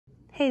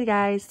Hey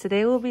guys,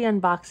 today we'll be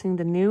unboxing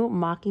the new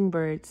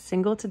Mockingbird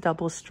single to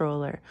double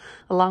stroller,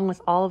 along with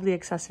all of the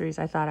accessories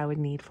I thought I would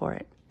need for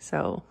it.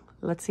 So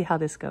let's see how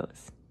this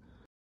goes.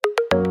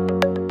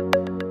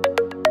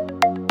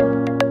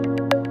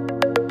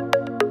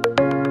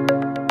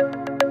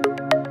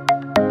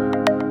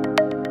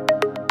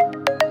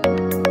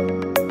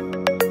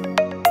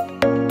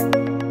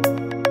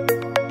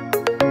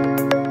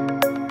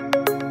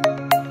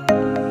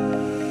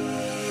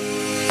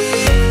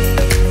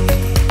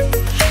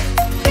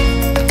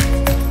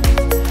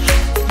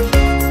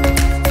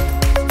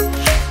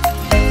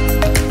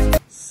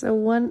 So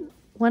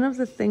one of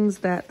the things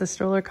that the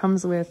stroller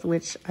comes with,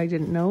 which I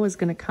didn't know was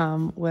going to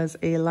come, was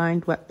a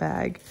lined wet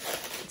bag.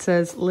 It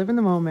says, "Live in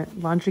the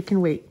moment, laundry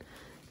can wait."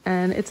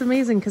 And it's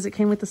amazing because it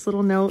came with this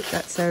little note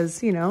that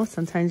says, you know,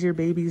 sometimes your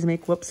babies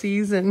make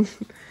whoopsies and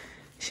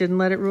shouldn't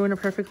let it ruin a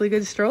perfectly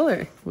good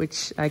stroller,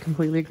 which I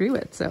completely agree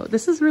with. So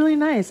this is really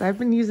nice. I've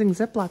been using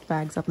Ziploc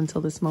bags up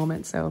until this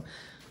moment, so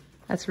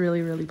that's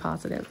really, really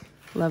positive.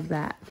 Love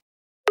that.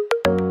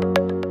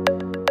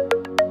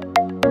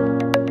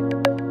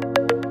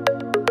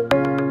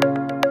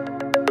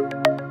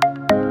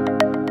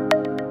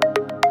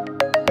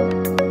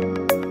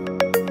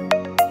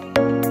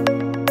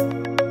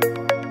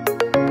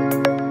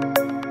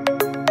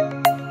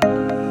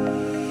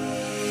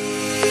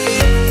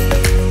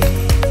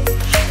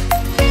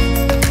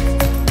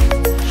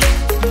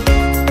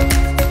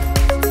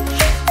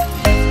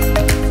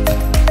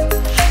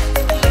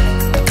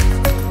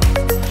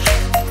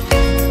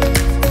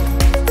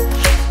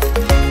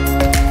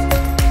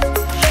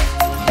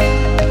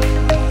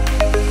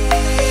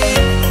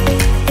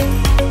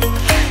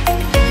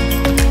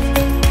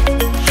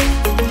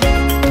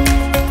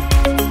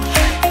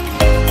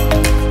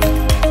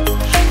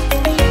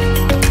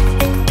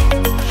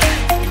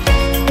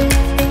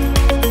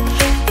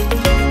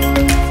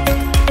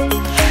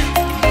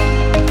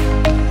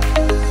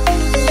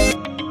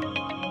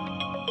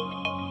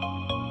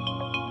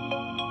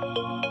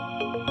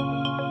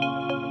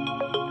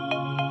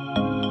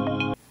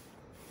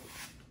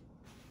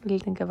 What do you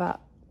think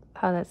about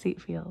how that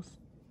seat feels?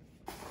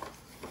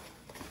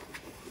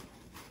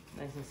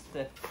 Nice and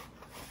stiff.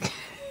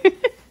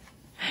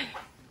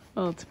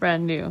 Well, it's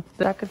brand new.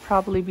 That could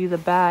probably be the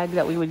bag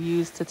that we would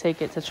use to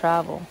take it to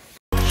travel.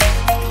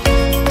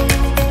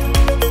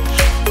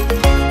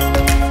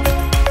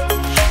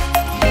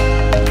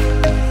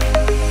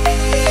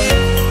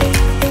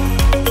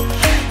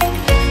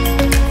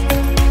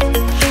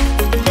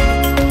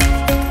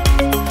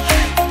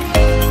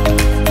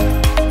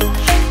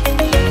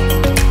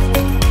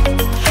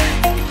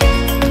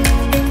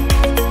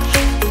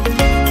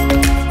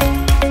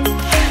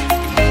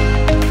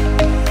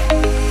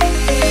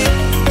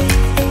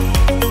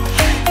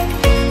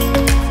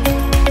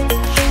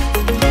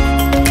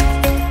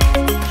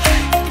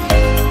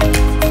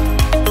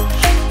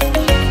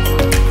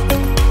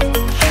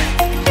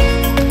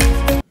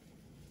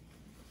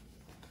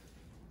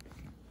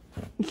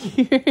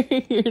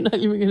 You're not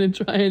even gonna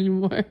try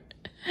anymore.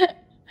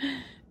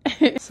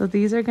 So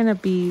these are gonna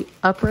be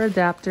upper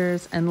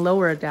adapters and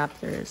lower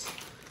adapters.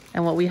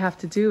 And what we have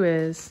to do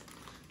is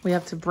we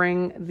have to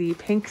bring the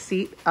pink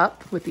seat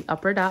up with the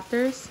upper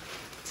adapters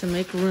to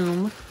make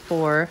room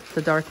for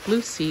the dark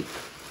blue seat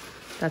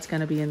that's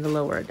gonna be in the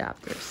lower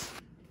adapters.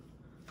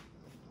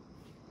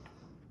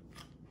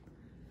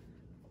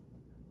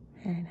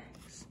 Very nice.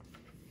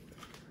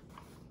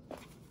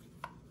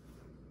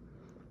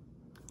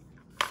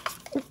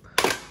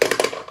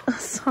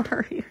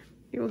 Sorry.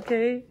 You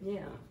okay?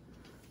 Yeah.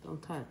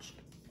 Don't touch.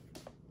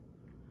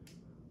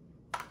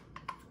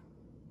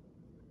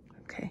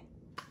 Okay.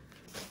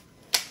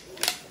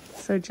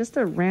 So just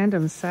a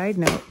random side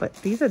note, but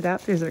these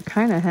adapters are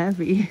kind of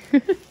heavy.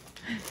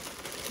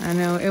 I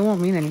know it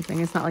won't mean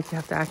anything. It's not like you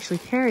have to actually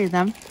carry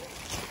them,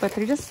 but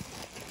they're just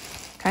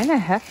kind of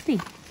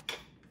hefty.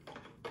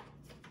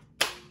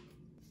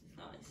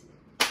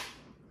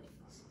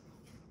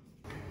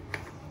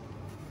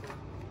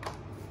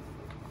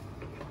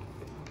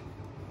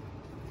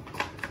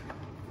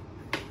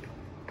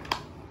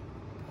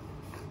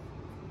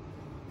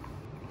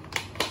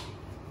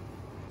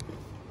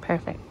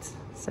 Perfect.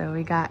 So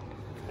we got,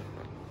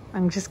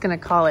 I'm just gonna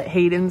call it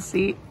Hayden's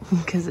seat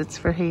because it's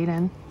for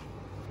Hayden,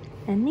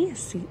 and Mia's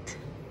seat.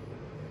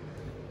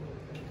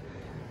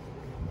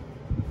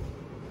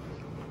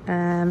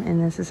 And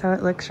this is how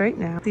it looks right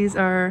now. These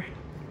are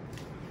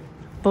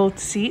both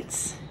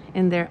seats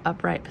in their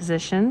upright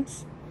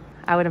positions.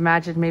 I would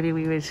imagine maybe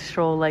we would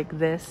stroll like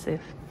this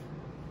if,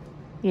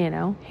 you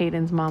know,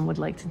 Hayden's mom would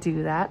like to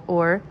do that,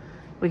 or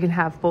we can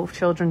have both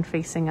children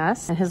facing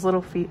us, and his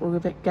little feet will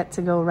get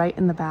to go right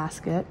in the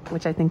basket,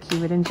 which I think he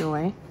would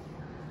enjoy.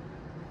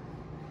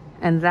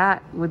 And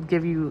that would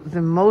give you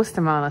the most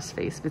amount of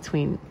space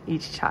between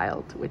each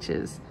child, which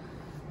is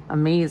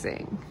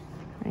amazing,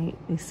 right?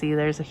 You see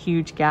there's a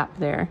huge gap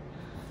there.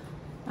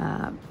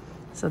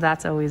 So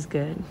that's always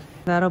good.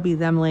 That'll be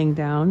them laying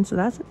down, so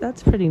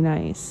that's pretty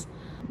nice.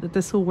 That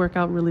this will work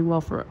out really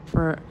well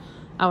for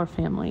our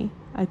family.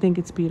 I think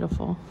it's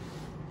beautiful.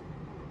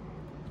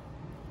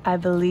 I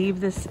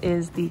believe this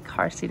is the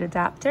car seat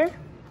adapter.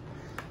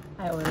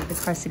 I ordered the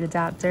car seat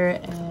adapter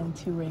and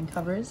 2 rain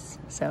covers.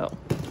 So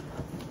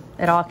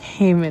it all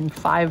came in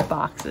 5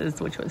 boxes,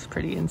 which was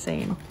pretty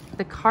insane.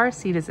 The car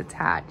seat is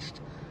attached.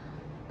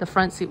 The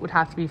front seat would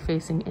have to be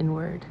facing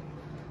inward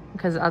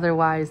because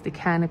otherwise the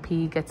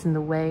canopy gets in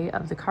the way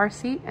of the car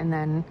seat and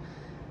then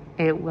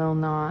it will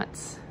not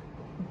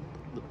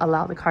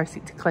allow the car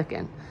seat to click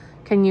in.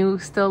 Can you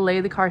still lay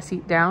the car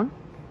seat down?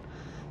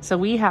 So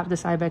we have the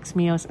Cybex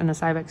Mios and the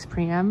Cybex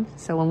Preem.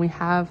 So when we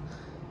have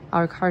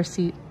our car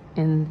seat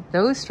in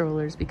those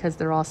strollers, because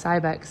they're all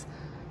Cybex,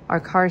 our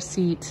car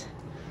seat,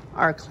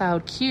 our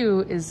Cloud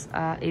Q is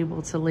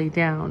able to lay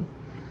down.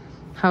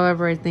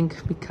 However, I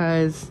think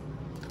because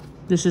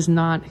this is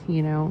not,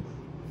 you know,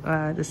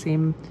 the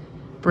same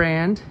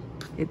brand,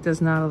 it does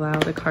not allow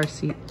the car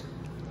seat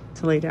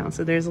to lay down.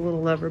 So there's a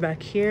little lever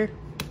back here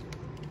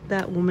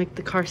that will make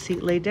the car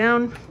seat lay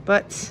down,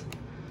 but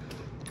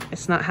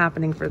it's not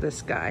happening for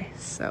this guy.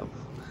 So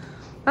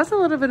that's a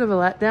little bit of a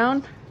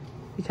letdown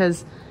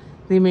because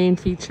the main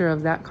feature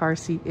of that car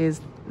seat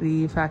is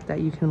the fact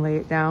that you can lay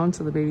it down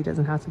so the baby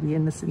doesn't have to be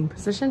in the sitting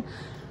position.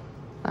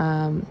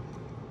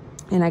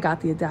 And I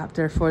got the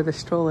adapter for the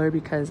stroller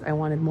because I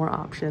wanted more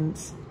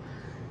options.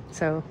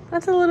 So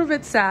that's a little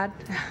bit sad,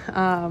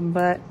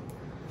 but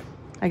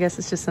I guess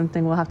it's just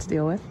something we'll have to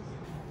deal with.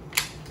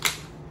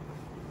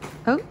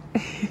 Oh,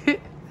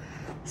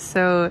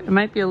 so it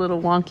might be a little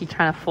wonky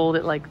trying to fold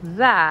it like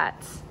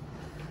that.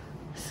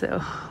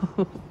 So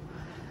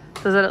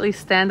does it at least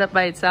stand up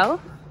by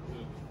itself?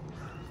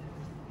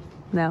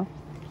 No,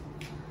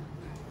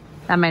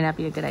 that might not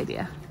be a good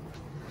idea.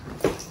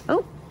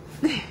 Oh,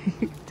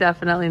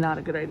 definitely not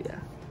a good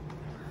idea.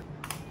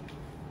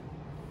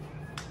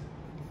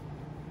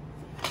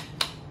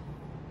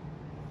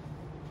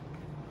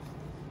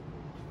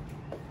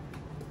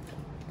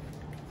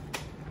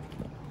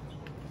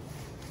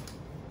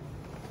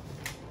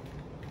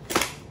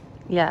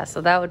 Yeah,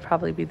 so that would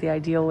probably be the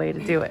ideal way to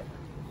do it.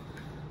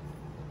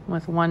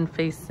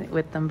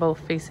 With them both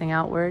facing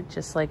outward,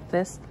 just like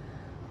this.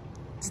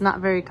 It's not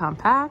very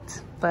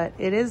compact, but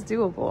it is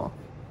doable.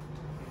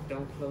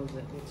 Don't close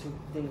it with 2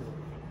 things.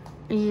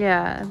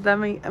 Yeah, that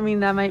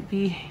might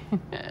be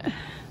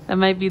that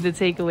might be the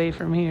takeaway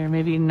from here.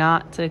 Maybe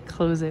not to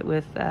close it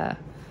with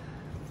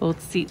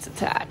both seats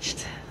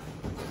attached.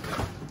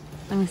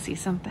 Let me see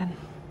something.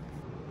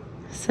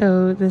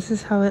 So this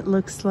is how it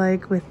looks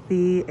like with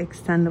the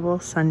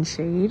extendable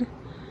sunshade,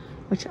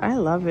 which I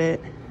love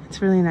it.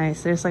 It's really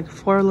nice. There's like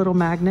 4 little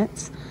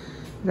magnets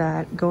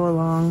that go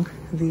along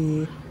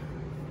the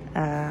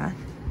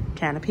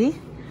canopy,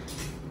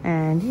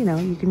 and you know,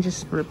 you can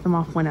just rip them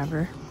off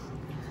whenever,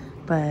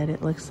 but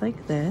it looks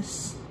like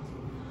this.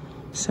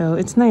 So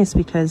it's nice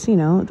because, you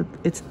know,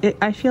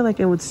 I feel like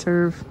it would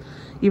serve,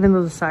 even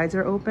though the sides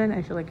are open,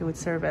 I feel like it would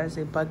serve as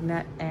a bug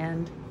net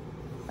and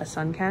a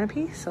sun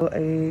canopy. So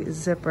a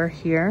zipper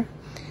here,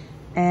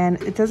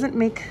 and it doesn't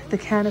make the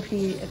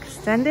canopy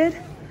extended,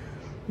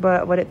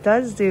 but what it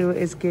does do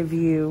is give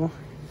you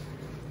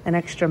an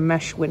extra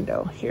mesh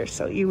window here.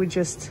 So you would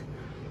just,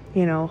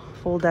 you know,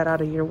 fold that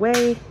out of your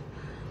way,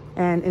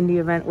 and in the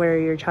event where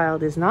your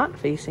child is not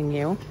facing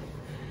you,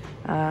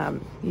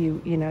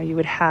 you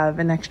would have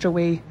an extra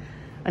way,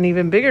 an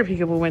even bigger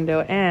peekaboo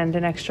window, and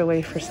an extra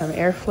way for some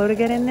airflow to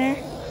get in there.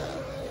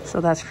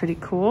 So that's pretty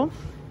cool.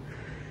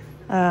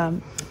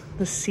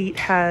 The seat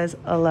has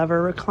a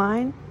lever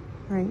recline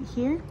right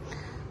here.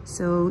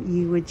 So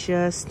you would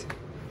just,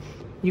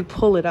 you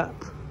pull it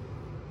up.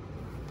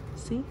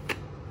 See?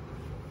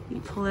 You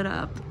pull it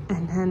up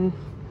and then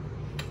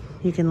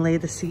you can lay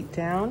the seat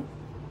down.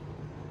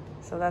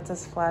 So that's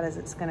as flat as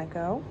it's gonna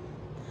go.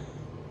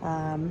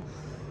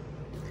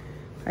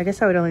 I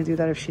guess I would only do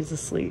that if she's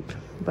asleep,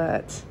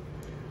 but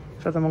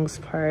for the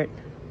most part,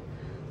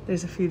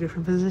 there's a few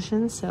different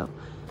positions. So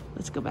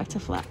let's go back to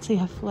flat. So you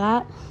have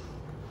flat,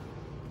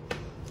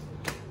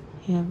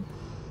 you have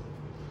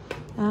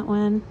that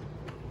one.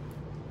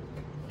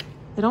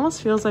 It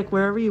almost feels like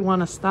wherever you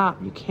want to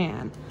stop, you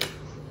can,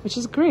 which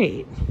is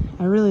great.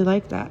 I really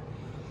like that.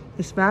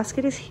 This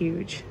basket is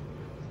huge.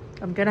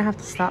 I'm gonna have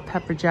to stop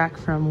Pepper Jack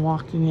from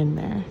walking in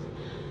there.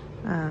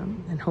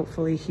 And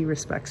hopefully he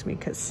respects me,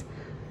 because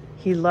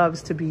he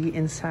loves to be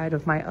inside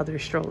of my other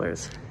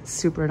strollers. It's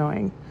super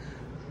annoying.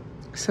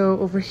 So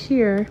over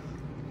here,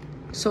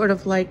 sort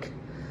of like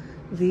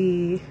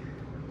the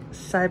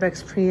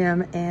Cybex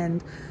Preem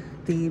and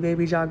the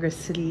Baby Jogger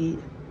City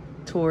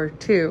Tour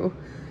 2,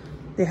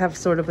 they have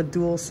sort of a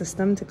dual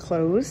system to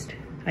close.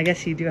 I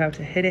guess you do have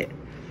to hit it,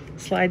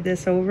 slide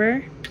this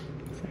over,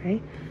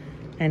 sorry,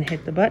 and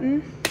hit the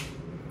button,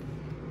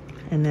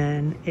 and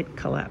then it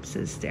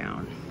collapses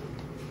down.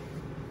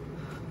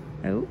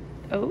 Oh,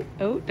 oh,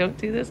 oh, don't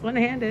do this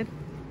one-handed.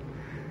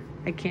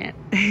 I can't,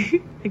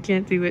 I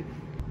can't do it.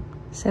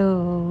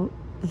 So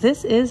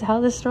this is how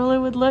the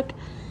stroller would look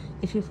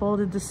if you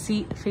folded the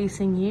seat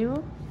facing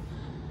you.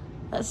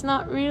 That's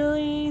not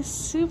really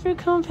super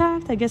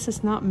compact. I guess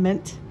it's not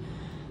meant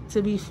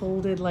to be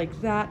folded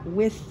like that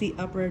with the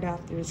upper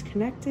adapters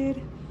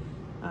connected.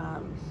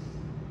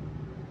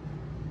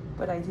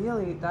 But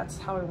ideally, that's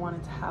how I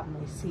wanted to have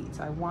my seats.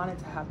 I wanted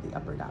to have the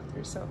upper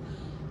adapter. So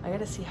I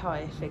gotta see how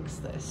I fix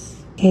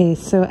this. Okay,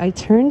 so I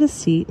turned the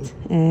seat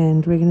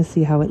and we're gonna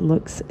see how it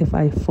looks if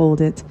I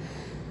fold it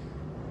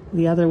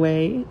the other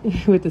way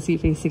with the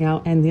seat facing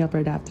out and the upper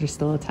adapter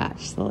still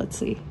attached. So let's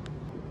see.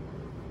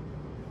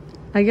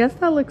 I guess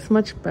that looks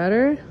much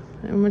better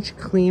and much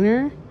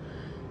cleaner.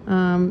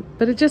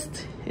 But it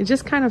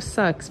just kind of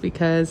sucks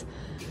because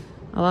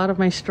a lot of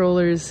my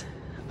strollers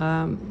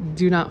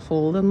do not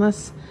fold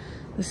unless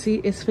the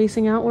seat is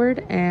facing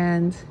outward,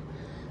 and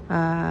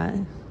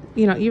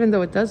you know, even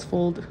though it does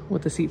fold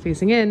with the seat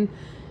facing in,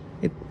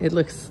 it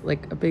looks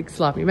like a big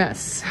sloppy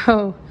mess.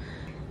 So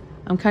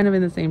I'm kind of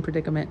in the same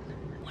predicament.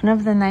 One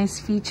of the nice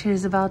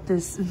features about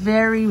this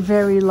very,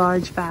 very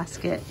large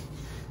basket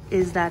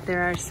is that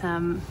there are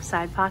some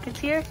side pockets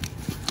here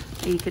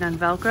that you can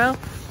unvelcro,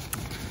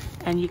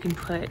 and you can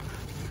put,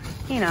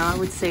 you know, I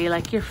would say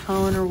like your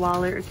phone or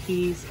wallet or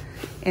keys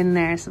in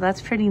there. So that's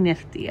pretty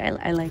nifty.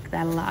 I like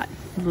that a lot.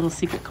 A little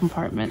secret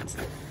compartment.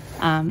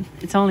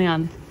 It's only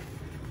on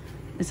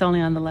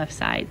the left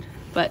side,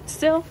 but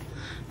still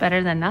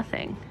better than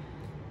nothing.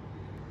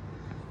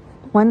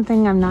 One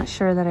thing I'm not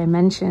sure that I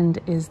mentioned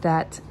is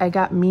that I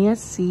got Mia's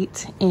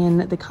seat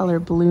in the color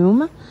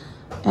Bloom,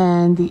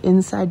 and the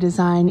inside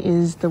design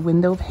is the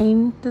window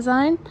pane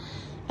design.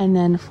 And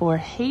then for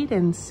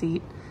Hayden's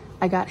seat,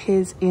 I got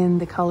his in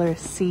the color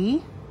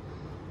Sea,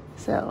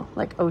 so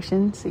like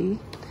ocean, sea.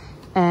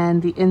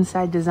 And the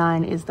inside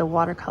design is the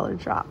watercolor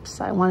drops.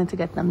 So I wanted to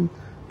get them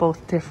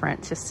both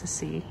different just to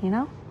see, you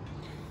know?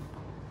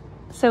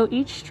 So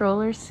each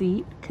stroller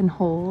seat can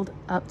hold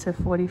up to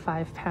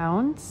 45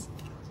 pounds,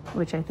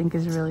 which I think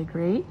is really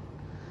great.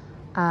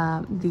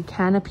 The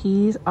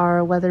canopies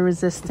are weather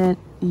resistant,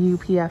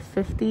 UPF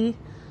 50.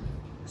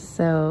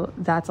 So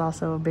that's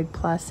also a big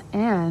plus.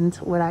 And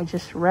what I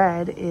just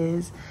read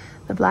is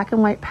the black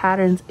and white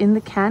patterns in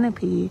the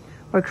canopy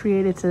were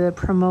created to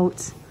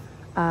promote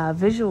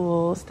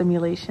visual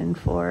stimulation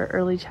for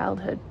early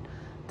childhood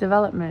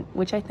development,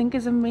 which I think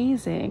is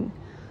amazing.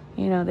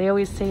 You know, they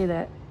always say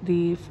that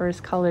the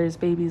first colors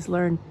babies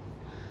learn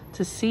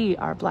to see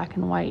are black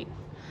and white.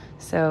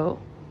 So,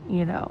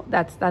 you know,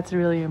 that's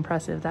really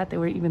impressive that they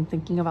were even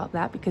thinking about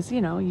that, because,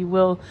 you know, you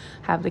will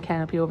have the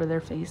canopy over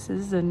their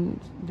faces and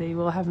they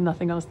will have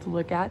nothing else to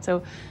look at.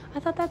 So I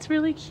thought that's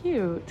really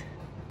cute.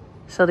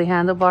 So the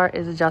handlebar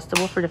is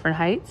adjustable for different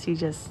heights. You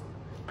just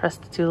press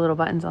the two little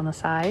buttons on the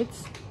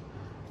sides,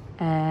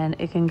 and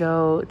it can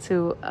go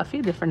to a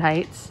few different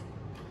heights.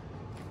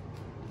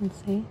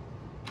 Let's see.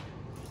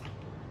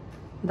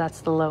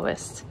 That's the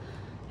lowest.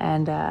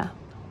 And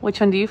which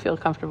one do you feel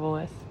comfortable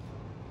with?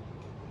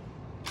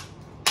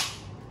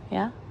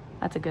 Yeah,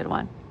 that's a good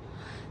one.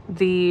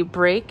 The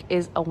brake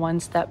is a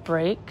one-step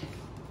brake.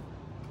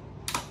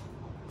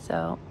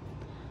 So,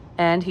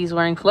 and he's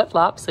wearing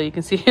flip-flops, so you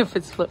can see if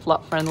it's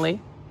flip-flop friendly.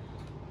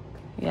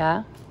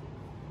 Yeah.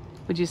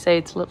 Would you say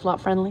it's flip-flop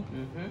friendly?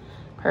 Mm-hmm.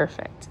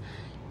 Perfect.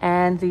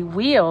 And the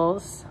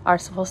wheels are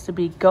supposed to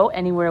be go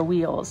anywhere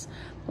wheels,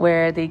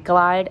 where they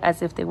glide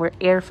as if they were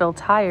air-filled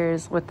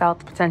tires without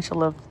the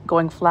potential of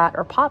going flat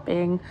or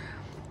popping.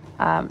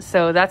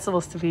 So that's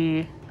supposed to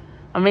be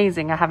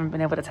amazing. I haven't been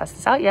able to test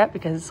this out yet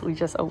because we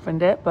just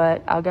opened it,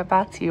 but I'll get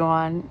back to you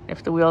on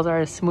if the wheels are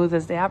as smooth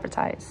as they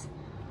advertise.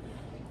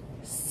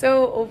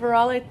 So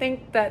overall, I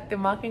think that the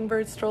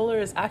Mockingbird stroller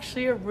is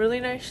actually a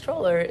really nice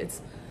stroller.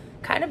 It's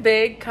kind of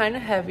big, kind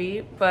of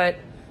heavy, but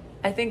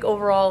I think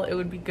overall it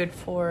would be good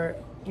for,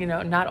 you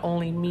know, not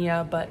only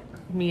Mia, but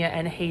Mia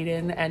and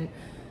Hayden and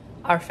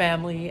our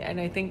family. And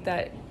I think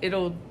that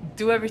it'll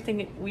do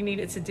everything we need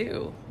it to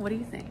do. What do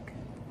you think?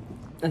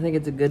 I think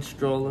it's a good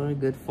stroller, a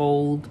good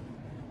fold,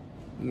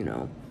 you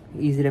know,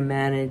 easy to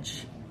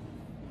manage.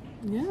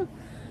 Yeah.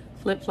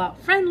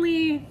 Flip-flop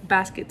friendly.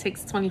 Basket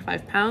takes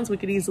 25 pounds. We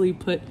could easily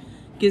put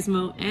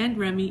Gizmo and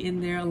Remy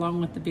in there along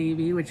with the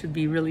baby, which would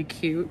be really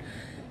cute.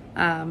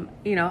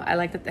 You know, I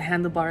like that the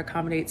handlebar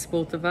accommodates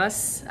both of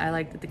us. I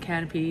like that the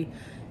canopy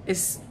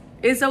is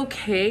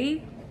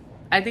okay.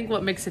 I think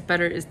what makes it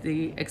better is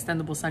the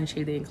extendable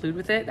sunshade they include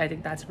with it. I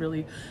think that's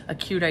really a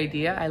cute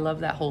idea. I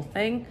love that whole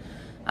thing.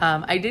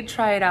 I did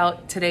try it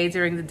out today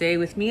during the day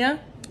with Mia,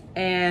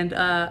 and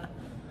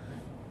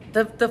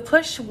the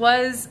push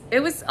was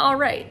all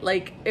right.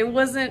 Like, it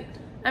wasn't,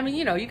 I mean,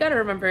 you know, you got to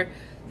remember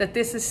that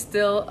this is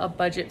still a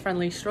budget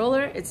friendly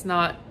stroller. It's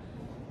not,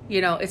 you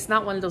know, it's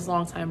not one of those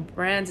long time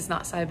brands. It's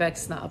not Cybex,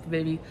 it's not Upper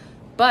Baby,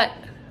 but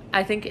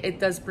I think it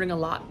does bring a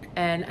lot,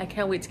 and I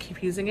can't wait to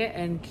keep using it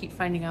and keep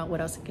finding out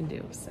what else it can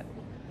do. So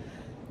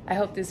I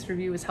hope this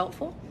review was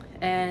helpful,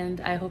 and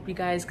I hope you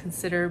guys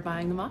consider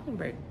buying the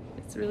Mockingbird.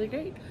 It's really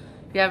great.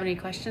 If you have any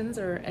questions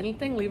or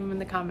anything, leave them in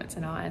the comments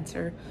and I'll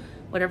answer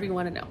whatever you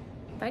want to know.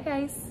 Bye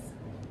guys.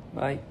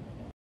 Bye.